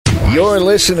You're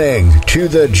listening to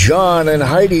the John and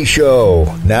Heidi Show,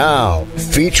 now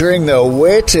featuring the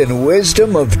wit and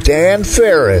wisdom of Dan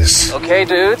Ferris. Okay,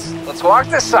 dudes, let's walk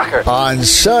this sucker. On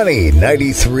Sunny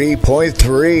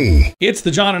 93.3. It's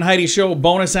the John and Heidi Show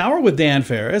bonus hour with Dan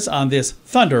Ferris on this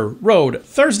Thunder Road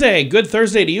Thursday. Good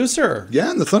Thursday to you, sir. Yeah,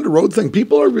 and the Thunder Road thing,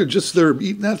 people are just, they're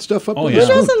eating that stuff up. Oh, with yeah. Who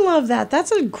this. doesn't love that?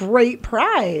 That's a great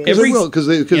prize. Because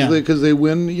they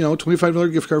win,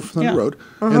 $25 gift card from Thunder Road,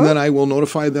 and then I will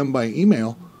notify them by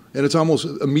email, and it's almost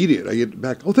immediate. I get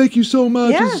back, oh, thank you so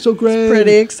much. Yeah, this is so great. It's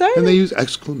pretty exciting. And they use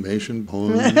exclamation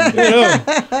points.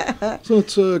 So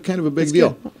it's kind of a big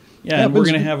deal. Yeah, and we're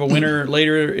going to have a winner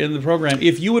later in the program.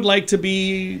 If you would like to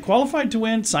be qualified to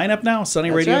win, sign up now,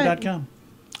 sunnyradio.com.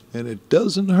 And it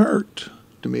doesn't hurt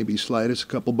to maybe slide us a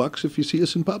couple bucks if you see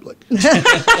us in public.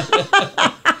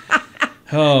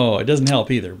 Oh, it doesn't help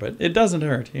either, but it doesn't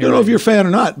hurt. I don't know if you're a fan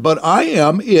or not, but I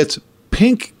am. It's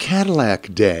Pink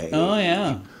Cadillac Day. Oh,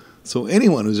 yeah. So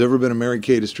anyone who's ever been a Mary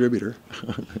Kay distributor,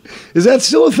 is that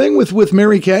still a thing with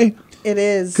Mary Kay? It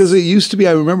is. Because it used to be,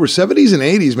 I remember, 70s and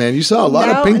 80s, man. You saw a lot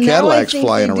of pink Cadillacs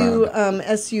flying around. Now I think they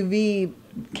do SUV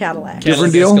Cadillacs.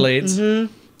 Different deal? Escalades.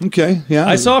 Mm-hmm. Okay, yeah.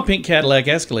 I saw a pink Cadillac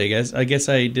Escalade. I guess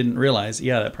I didn't realize.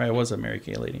 Yeah, that probably was a Mary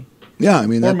Kay lady. Yeah, I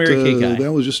mean, Or Mary Kay guy.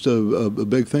 that was just a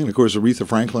big thing. Of course, Aretha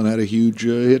Franklin had a huge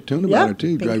hit tune about it,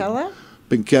 too. Pink Cadillac.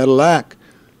 Pink Cadillac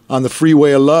on the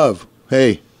freeway of love.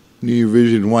 Hey, New Year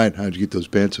Vision White, how'd you get those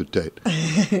pants so tight?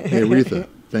 Hey, Aretha,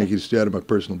 thank you to stay out of my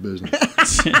personal business.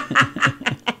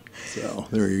 So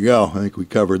there you go. I think we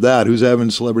covered that. Who's having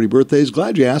celebrity birthdays?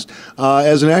 Glad you asked.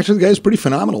 As an actor, the guy's pretty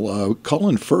phenomenal.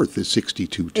 Colin Firth is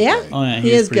 62 today. Yeah, Oh, yeah,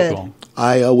 he is pretty good. cool.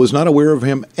 I was not aware of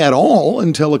him at all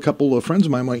until a couple of friends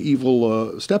of mine, my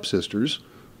evil stepsisters,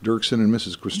 Dirksen and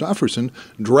Mrs. Christofferson,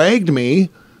 dragged me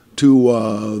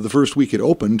to the first week it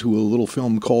opened to a little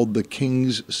film called The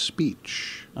King's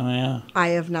Speech. Oh, yeah. I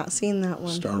have not seen that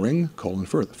one. Starring Colin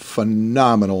Firth.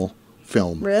 Phenomenal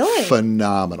film. Really?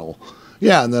 Phenomenal.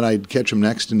 Yeah, and then I'd catch him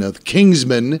next in The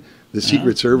Kingsman, The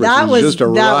Secret Service. That It was just a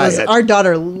riot. our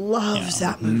daughter loves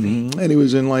that movie. And he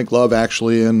was in like Love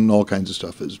Actually and all kinds of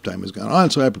stuff as time has gone on.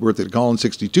 So happy birthday to Colin,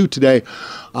 62 today.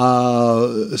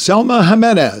 Selma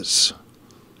Jimenez.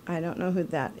 I don't know who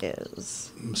that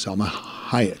is. Selma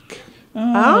Hayek.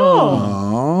 Oh.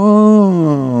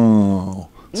 Oh.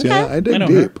 See, Okay. I dig I know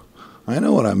deep. I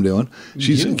know what I'm doing.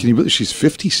 Can you believe she's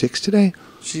 56 today?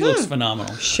 She looks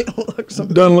phenomenal. She looks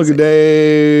amazing. Doesn't look a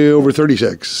day over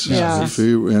 36. Yeah. And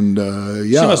She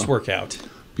must work out.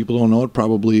 People don't know it.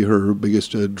 Probably her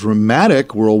biggest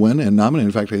dramatic whirlwind and nominated.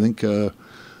 In fact, I think she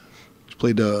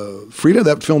played Frida.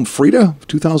 That film Frida,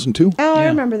 2002. Oh, I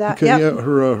remember that. Okay, Yep. yeah,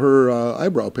 her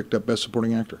eyebrow picked up Best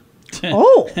Supporting Actor.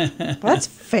 Oh, that's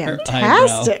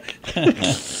fantastic.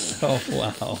 Oh,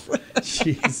 wow.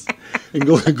 Jeez. And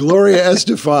Gloria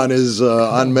Estefan is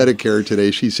on Medicare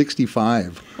today. She's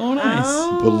 65. Oh,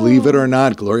 nice. Believe it or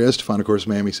not, Gloria Estefan, of course,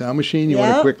 Miami Sound Machine. You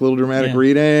want a Yep. quick little dramatic Yeah.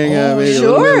 reading? Maybe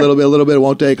sure. a little bit. It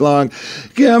won't take long.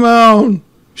 Come on.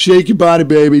 Shake your body,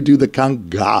 baby. Do the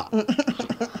conga.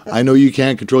 I know you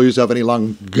can't control yourself any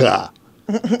longer.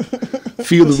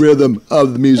 Feel the rhythm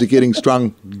of the music getting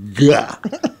strong.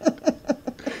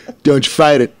 Don't you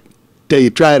fight it till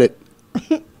you tried it.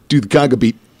 Do the conga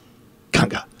beat.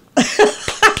 Conga.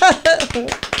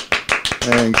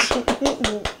 Thanks.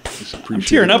 I'm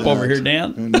tearing up over here,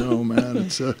 Dan. I know, man.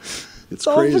 It's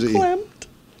All crazy. verklempt.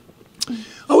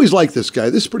 I always liked this guy.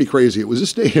 This is pretty crazy. It was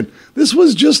this day, and this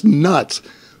was just nuts.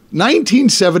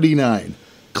 1979,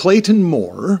 Clayton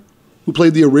Moore, who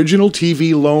played the original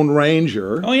TV Lone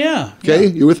Ranger. Oh, yeah. Okay,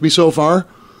 you with me so far?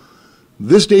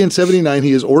 This day in 79,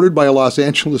 he is ordered by a Los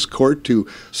Angeles court to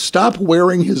stop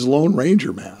wearing his Lone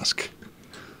Ranger mask.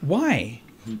 Why?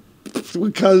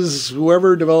 Because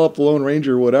whoever developed the Lone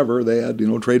Ranger, whatever, they had,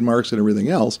 trademarks and everything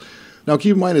else. Now,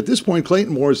 keep in mind, at this point,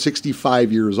 Clayton Moore is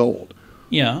 65 years old.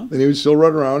 Yeah. And he would still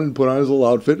run around and put on his little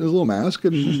outfit and his little mask.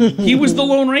 And He was the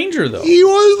Lone Ranger, though. he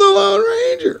was the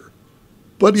Lone Ranger.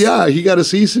 But yeah, he got a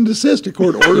cease and desist. The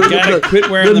court ordered gotta him quit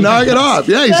wearing to the knock it mask. off.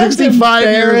 Yeah, he's That's 65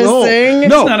 years old. embarrassing.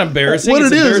 No, It's not embarrassing. What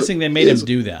It's it is embarrassing they made him is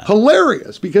do that.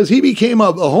 Hilarious, because he became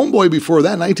a homeboy before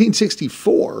that.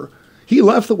 1964, he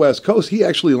left the West Coast. He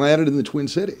actually landed in the Twin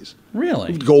Cities.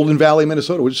 Really? Golden Valley,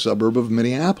 Minnesota, which is a suburb of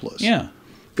Minneapolis. Yeah.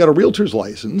 Got a realtor's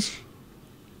license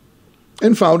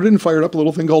and founded and fired up a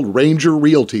little thing called Ranger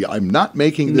Realty. I'm not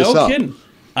making this No up. kidding.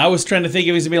 I was trying to think if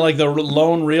he was going to be like the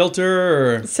lone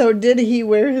realtor or... So did he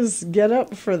wear his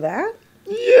getup for that?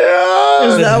 Yeah.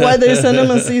 Is that why they sent him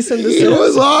a cease and desist? It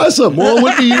was awesome. Well, it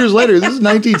went to years later. This is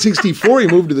 1964. He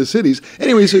moved to the cities.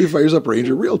 Anyway, so he fires up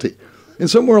Ranger Realty. And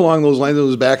somewhere along those lines, it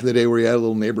was back in the day where you had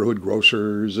little neighborhood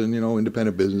grocers and,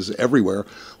 independent business everywhere.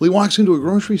 Well, he walks into a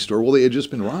grocery store. Well, they had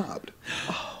just been robbed.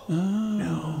 Oh,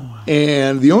 no.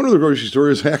 And the owner of the grocery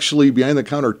store is actually behind the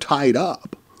counter tied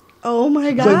up. Oh,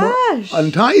 my gosh.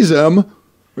 Unties him,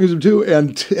 brings him to,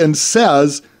 and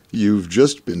says, "You've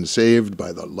just been saved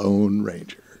by the Lone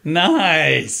Ranger."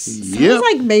 Nice. Sounds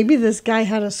like maybe this guy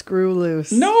had a screw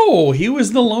loose. No, he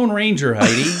was the Lone Ranger,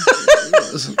 Heidi.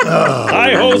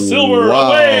 Hi-ho, Silver,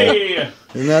 away!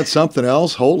 Isn't that something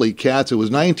else? Holy cats. It was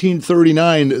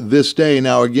 1939 this day.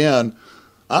 Now, again,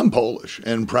 I'm Polish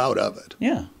and proud of it.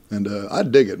 Yeah. And I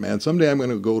dig it, man. Someday I'm going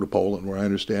to go to Poland where I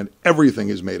understand everything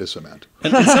is made of cement.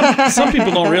 And some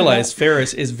people don't realize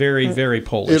Ferris is very, very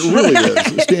Polish. It really is.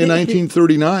 This day in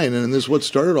 1939, and this is what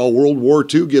started all. World War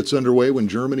II gets underway when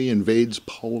Germany invades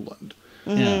Poland.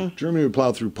 Yeah. Germany would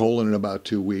plow through Poland in about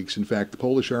 2 weeks. In fact, the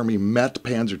Polish army met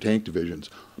Panzer tank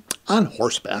divisions on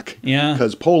horseback. Yeah.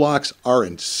 Because Polacks are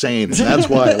insane, and that's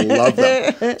why I love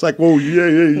them. It's like, whoa, yeah,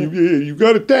 you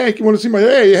got a tank. You want to see my,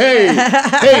 hey,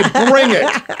 bring it.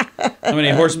 How many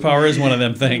horsepower is one of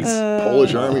them things?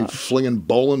 Polish army flinging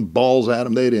bowling balls at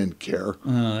them. They didn't care.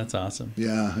 Oh, that's awesome.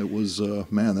 Yeah, it was,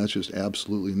 man, that's just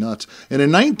absolutely nuts. And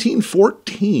in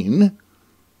 1914,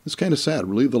 it's kind of sad,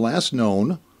 really, the last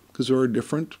known, because there are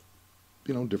different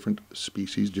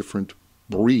species, different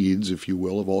breeds, if you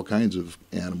will, of all kinds of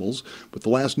animals. But the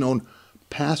last known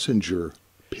passenger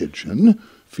pigeon,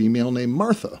 female named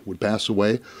Martha, would pass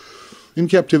away in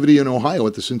captivity in Ohio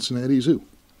at the Cincinnati Zoo.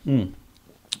 That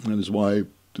is why,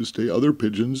 to this day, other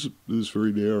pigeons this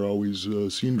very day are always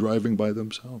seen driving by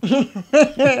themselves.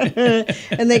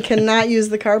 And they cannot use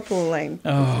the carpool lane.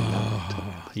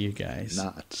 Oh, you guys.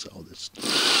 Not so. That's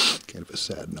kind of a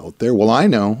sad note there. Well, I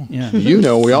know. Yeah. You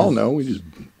know. We all know. We just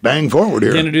bang forward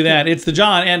here. Going to do that. It's the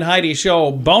John and Heidi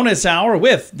Show bonus hour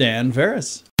with Dan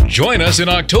Ferris. Join us in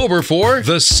October for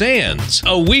The Sands,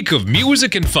 a week of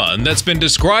music and fun that's been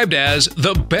described as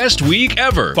the best week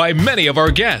ever by many of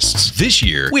our guests. This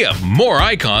year, we have more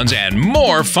icons and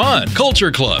more fun.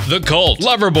 Culture Club, The Cult,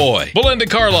 Loverboy, Belinda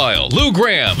Carlisle, Lou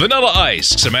Gramm, Vanilla Ice,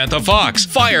 Samantha Fox,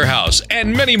 Firehouse,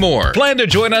 and many more. Plan to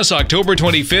join us October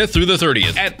 25th through the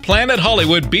 30th at Planet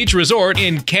Hollywood Beach Resort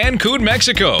in Cancun,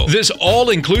 Mexico. This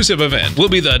all-inclusive event will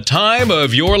be the time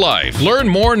of your life. Learn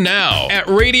more now at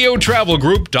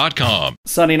radiotravelgroup.com.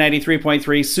 Sunny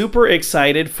 93.3, super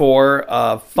excited for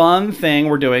a fun thing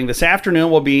we're doing. This afternoon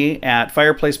we'll be at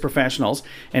Fireplace Professionals,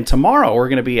 and tomorrow we're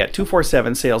going to be at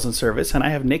 247 Sales and Service, and I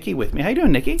have Nikki with me. How you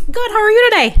doing, Nikki? Good. How are you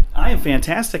today? I am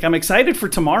fantastic. I'm excited for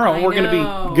tomorrow. We're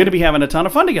going to be having a ton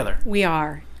of fun together. We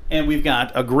are. And we've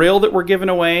got a grill that we're giving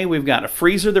away, we've got a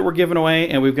freezer that we're giving away,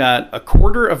 and we've got a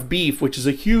quarter of beef, which is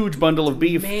a huge bundle of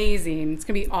beef. Amazing. It's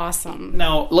going to be awesome.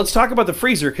 Now, let's talk about the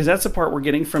freezer, because that's the part we're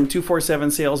getting from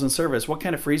 247 Sales and Service. What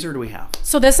kind of freezer do we have?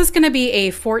 So this is going to be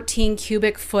a 14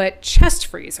 cubic foot chest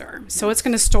freezer. So it's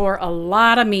going to store a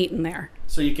lot of meat in there.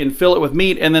 So you can fill it with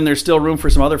meat, and then there's still room for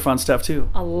some other fun stuff, too.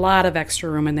 A lot of extra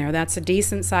room in there. That's a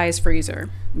decent sized freezer.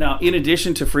 Now, in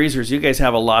addition to freezers, you guys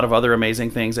have a lot of other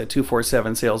amazing things at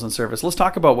 247 Sales and Service. Let's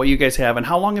talk about what you guys have, and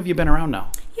how long have you been around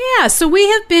now? Yeah, so we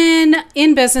have been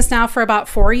in business now for about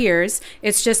 4 years.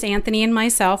 It's just Anthony and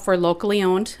myself. We're locally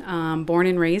owned, born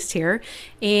and raised here.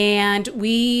 And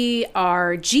we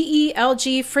are GE,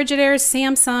 LG, Frigidaire,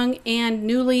 Samsung, and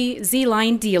newly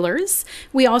Z-Line dealers.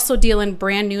 We also deal in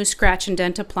brand new scratch and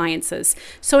dent appliances.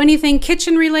 So anything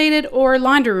kitchen related or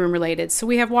laundry room related. So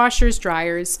we have washers,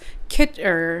 dryers,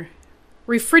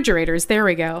 refrigerators, there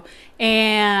we go,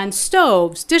 and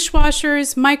stoves,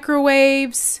 dishwashers,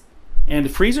 microwaves, and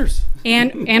freezers.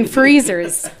 And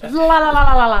freezers. La la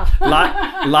la la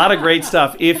la. Lot of great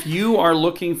stuff. If you are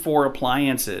looking for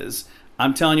appliances,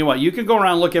 I'm telling you what, you can go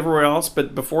around and look everywhere else,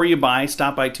 but before you buy,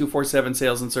 stop by 247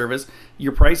 Sales and Service.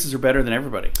 Your prices are better than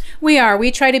everybody. We are.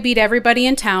 We try to beat everybody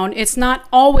in town. It's not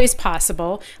always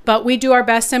possible, but we do our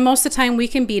best, and most of the time we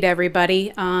can beat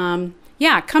everybody.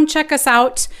 Yeah, come check us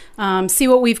out, see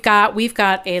what we've got. We've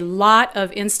got a lot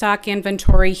of in-stock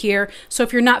inventory here. So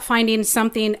if you're not finding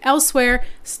something elsewhere,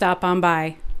 stop on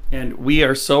by. And we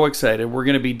are so excited. We're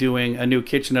going to be doing a new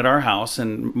kitchen at our house,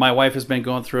 and my wife has been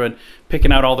going through and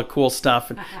picking out all the cool stuff.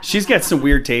 And she's got some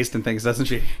weird taste in things, doesn't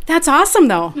she? That's awesome,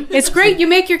 though. It's great. You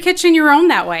make your kitchen your own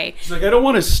that way. She's like, I don't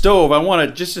want a stove. I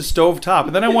want just a stove top.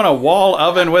 And then I want a wall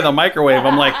oven with a microwave.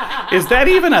 I'm like, is that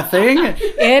even a thing?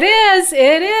 It is.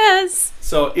 It is.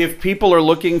 So if people are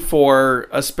looking for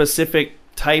a specific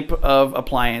type of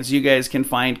appliance, you guys can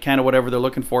find kind of whatever they're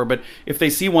looking for. But if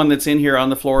they see one that's in here on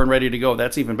the floor and ready to go,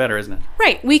 that's even better, isn't it?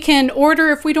 Right. We can order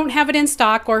if we don't have it in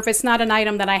stock, or if it's not an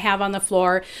item that I have on the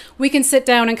floor, we can sit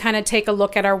down and kind of take a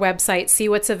look at our website, see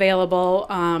what's available.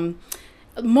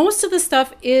 Most of the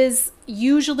stuff is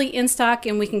usually in stock,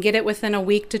 and we can get it within a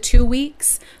week to 2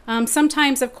 weeks.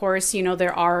 Sometimes, of course,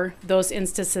 there are those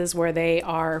instances where they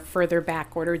are further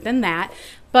back ordered than that,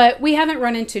 but we haven't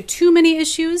run into too many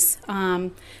issues.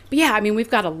 But yeah, we've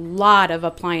got a lot of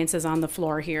appliances on the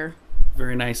floor here.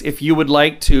 Very nice. If you would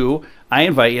like to, I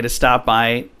invite you to stop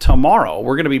by tomorrow.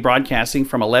 We're going to be broadcasting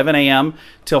from 11 a.m.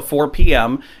 till 4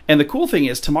 p.m. And the cool thing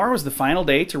is tomorrow is the final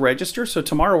day to register. So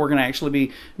tomorrow we're going to actually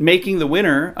be making the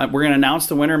winner. We're going to announce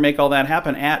the winner, make all that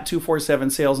happen at 247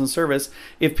 Sales and Service.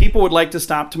 If people would like to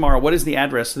stop tomorrow, what is the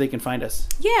address so they can find us?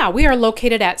 Yeah, we are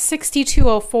located at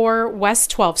 6204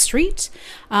 West 12th Street,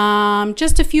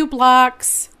 just a few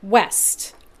blocks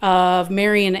west of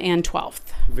Marion and 12th.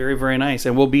 Very, very nice.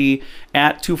 And we'll be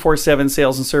at 247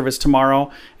 Sales and Service tomorrow,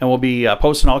 and we'll be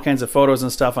posting all kinds of photos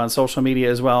and stuff on social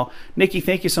media as well. Nikki,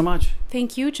 thank you so much.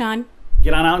 Thank you, John.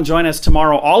 Get on out and join us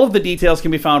tomorrow. All of the details can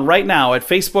be found right now at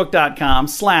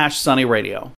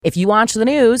facebook.com/sunnyradio. If you watch the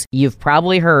news, you've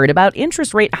probably heard about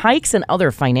interest rate hikes and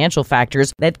other financial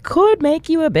factors that could make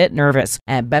you a bit nervous.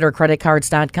 At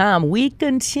bettercreditcards.com, we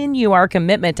continue our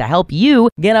commitment to help you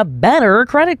get a better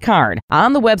credit card.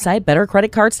 On the website,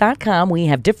 bettercreditcards.com, we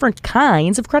have different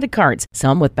kinds of credit cards,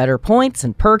 some with better points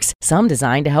and perks, some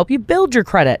designed to help you build your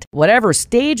credit. Whatever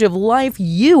stage of life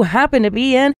you happen to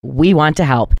be in, we want to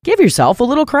help. Give yourself a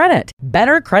little credit.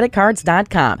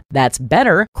 BetterCreditCards.com. That's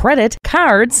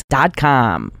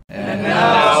BetterCreditCards.com. And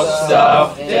now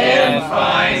stuff Dan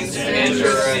finds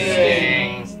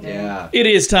interesting. Yeah. It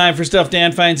is time for Stuff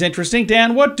Dan Finds Interesting.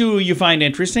 Dan, what do you find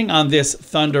interesting on this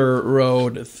Thunder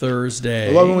Road Thursday?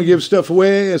 I love when we give stuff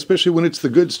away, especially when it's the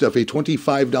good stuff. A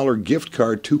 $25 gift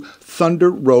card to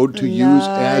Thunder Road to use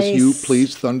as you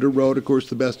please. Thunder Road, of course,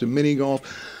 the best in mini golf,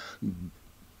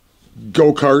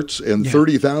 go-karts, and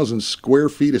 30,000 square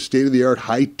feet of state-of-the-art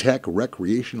high-tech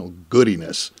recreational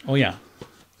goodiness. Oh, yeah.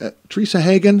 Teresa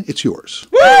Hagen, it's yours.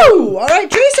 Woo! All right,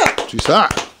 Teresa. Teresa.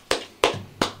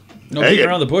 No beating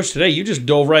around the bush today. You just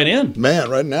dove right in. Man,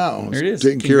 right now. There it is.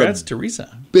 Taking Congrats, care of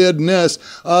Teresa. business.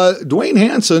 Dwayne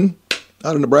Hanson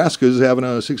out of Nebraska is having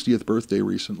a 60th birthday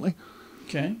recently.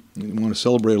 Okay. You want to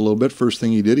celebrate a little bit. First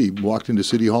thing he did, he walked into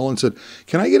City Hall and said,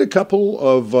 can I get a couple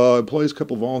of employees, a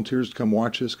couple of volunteers to come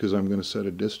watch this because I'm going to set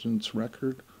a distance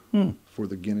record for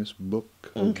the Guinness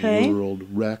Book of World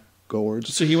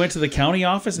Records. So he went to the county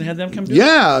office and had them come do it?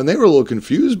 Yeah, and they were a little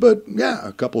confused, but yeah,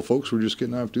 a couple of folks were just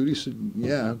getting off duty. Said,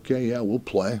 yeah, okay, yeah, we'll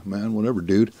play, man, whatever,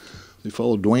 dude. They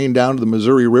followed Dwayne down to the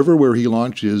Missouri River where he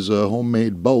launched his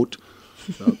homemade boat,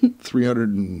 about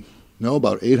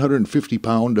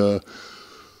 850-pound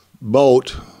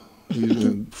boat. He's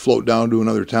going to float down to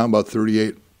another town about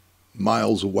 38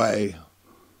 miles away,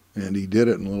 and he did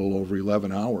it in a little over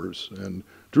 11 hours and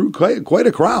drew quite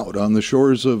a crowd on the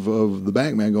shores of the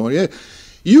bank, man, going, yeah,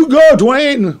 you go,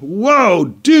 Dwayne. Whoa,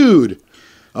 dude.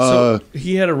 So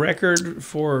he had a record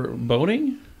for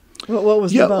boating? What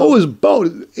was the boat? What was boat?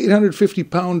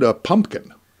 850-pound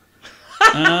pumpkin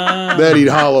that he'd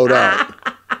hollowed out.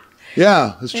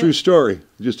 Yeah, it's a true story.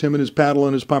 Just him and his paddle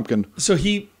and his pumpkin. So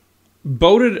he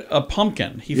boated a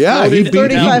pumpkin. He beat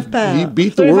 35 pounds. He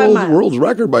beat the world's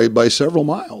record by several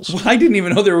miles. Well, I didn't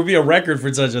even know there would be a record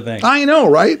for such a thing. I know,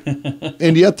 right?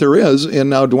 And yet there is.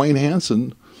 And now Dwayne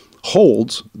Hanson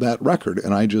holds that record.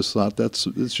 And I just thought it's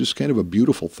just kind of a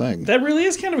beautiful thing. That really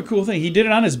is kind of a cool thing. He did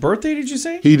it on his birthday, did you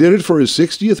say? He did it for his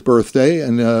 60th birthday.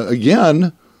 And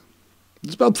again,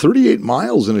 it's about 38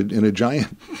 miles in a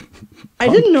giant I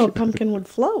didn't know a pumpkin would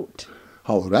float.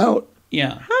 Hollowed out.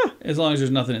 Yeah. Huh. As long as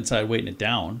there's nothing inside weighting it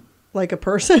down. Like a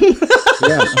person?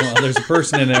 Yeah. Well, there's a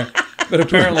person in there. But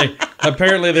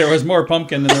apparently there was more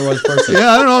pumpkin than there was person.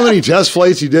 Yeah, I don't know how many test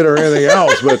flights he did or anything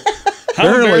else, but how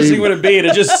embarrassing would it be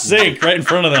to just sink right in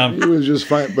front of them? He was just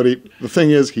fine. But the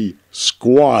thing is, he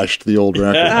squashed the old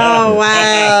record. Oh,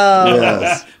 wow.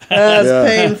 Yes. That's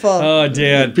painful. Oh,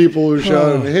 Dad. People were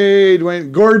shouting, hey,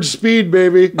 Dwayne, gorge speed,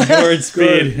 baby. Gorge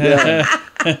speed. Yeah.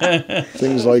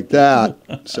 Things like that.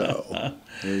 So,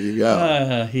 there you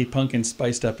go. He pumpkin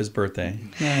spiced up his birthday.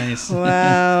 Nice.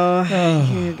 Wow.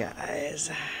 You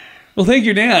guys. Well, thank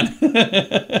you, Dan.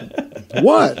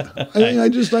 What?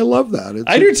 I love that.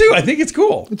 I do too. I think it's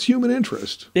cool. It's human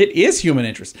interest. It is human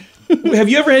interest. Have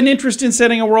you ever had an interest in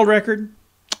setting a world record?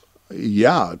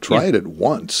 Yeah, try it at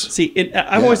once. See,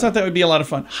 I've always thought that would be a lot of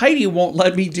fun. Heidi won't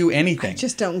let me do anything. I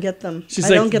just don't get them. She's I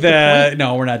like, don't get the point.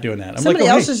 No, we're not doing that. I'm Somebody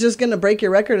like, else is just going to break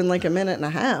your record in like a minute and a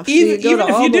half. So even if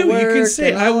you do, you can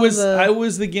say and I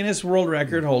was the Guinness World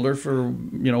Record holder for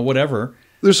whatever.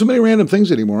 There's so many random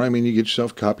things anymore. I mean, you get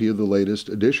yourself a copy of the latest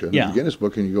edition of the Guinness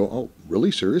book, and you go, "Oh, really?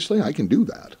 Seriously? I can do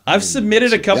that." I've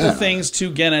submitted a couple things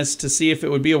to Guinness to see if it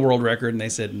would be a world record, and they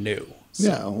said no. So,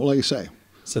 yeah, well, like you say.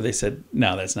 So they said,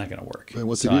 no, that's not going to work.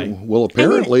 What they do? Well,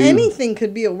 apparently... anything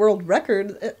could be a world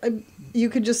record. You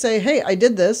could just say, hey, I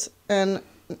did this, and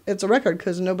it's a record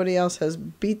because nobody else has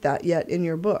beat that yet in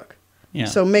your book. Yeah.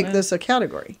 So make this a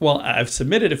category. Well, I've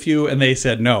submitted a few, and they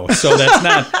said no. So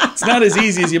it's not as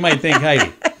easy as you might think,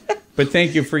 Heidi. But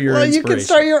thank you for your inspiration. You could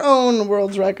start your own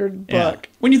world's record book.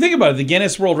 When you think about it, the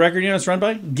Guinness World Record, you know what it's run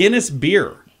by? Guinness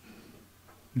Beer.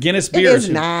 Guinness Beer. It is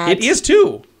not. It is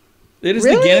too. It is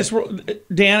the Guinness World.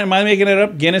 Dan, am I making it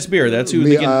up? Guinness Beer. That's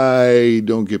who. I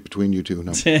don't get between you two.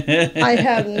 No. I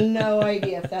have no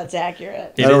idea if that's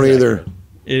accurate. I don't either.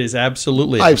 It is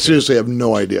absolutely. I seriously have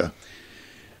no idea.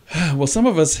 Well, some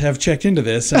of us have checked into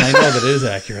this, and I know that it is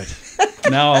accurate.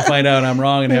 Now I'll find out I'm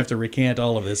wrong and have to recant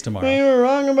all of this tomorrow. You were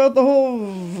wrong about the whole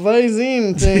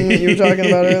Visine thing that you were talking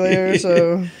about earlier.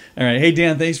 So. All right. Hey,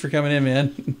 Dan, thanks for coming in,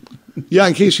 man. Yeah,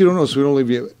 in case you don't know, so we don't leave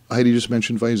you. Heidi just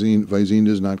mentioned Visine. Visine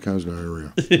does not cause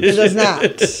diarrhea. It does not.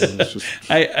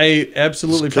 I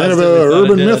absolutely it's kind of an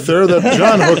urban myth there that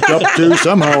John hooked up to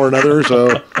somehow or another.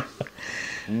 So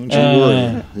don't you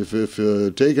worry.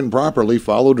 If taken properly,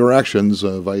 follow directions,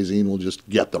 Visine will just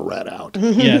get the rat out.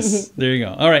 Yes, there you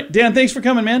go. All right, Dan, thanks for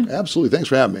coming, man. Absolutely. Thanks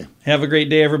for having me. Have a great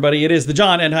day, everybody. It is the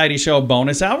John and Heidi Show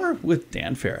bonus hour with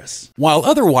Dan Ferris. While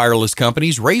other wireless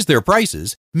companies raise their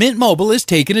prices, Mint Mobile has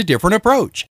taken a different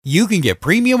approach. You can get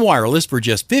premium wireless for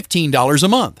just $15 a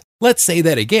month. Let's say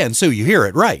that again so you hear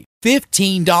it right.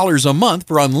 $15 a month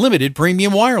for unlimited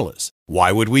premium wireless.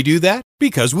 Why would we do that?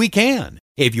 Because we can.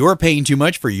 If you're paying too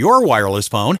much for your wireless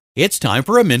phone, it's time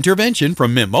for a Mintervention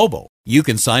from Mint Mobile. You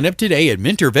can sign up today at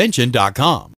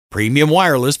Mintervention.com. Premium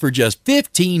wireless for just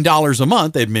 $15 a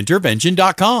month at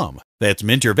Mintervention.com. That's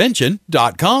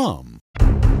Mintervention.com.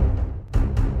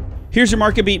 Here's your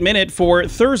Market Beat Minute for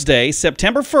Thursday,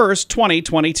 September 1st,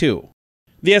 2022.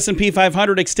 The S&P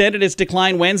 500 extended its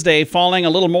decline Wednesday, falling a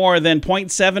little more than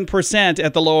 0.7%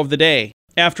 at the low of the day,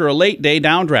 after a late-day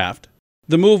downdraft.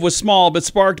 The move was small but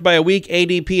sparked by a weak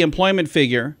ADP employment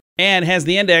figure and has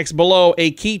the index below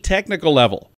a key technical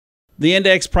level. The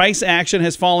index price action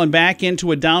has fallen back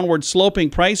into a downward sloping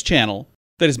price channel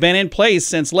that has been in place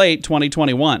since late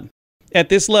 2021. At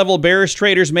this level, bearish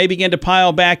traders may begin to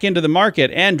pile back into the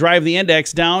market and drive the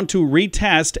index down to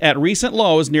retest at recent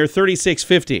lows near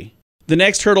 3650. The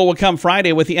next hurdle will come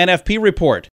Friday with the NFP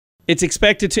report. It's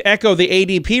expected to echo the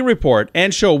ADP report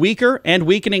and show weaker and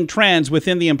weakening trends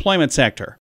within the employment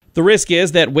sector. The risk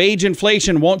is that wage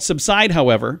inflation won't subside,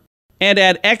 however, and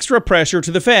add extra pressure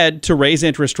to the Fed to raise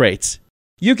interest rates.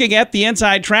 You can get the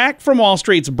inside track from Wall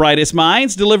Street's brightest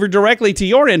minds delivered directly to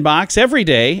your inbox every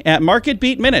day at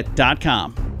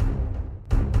marketbeatminute.com.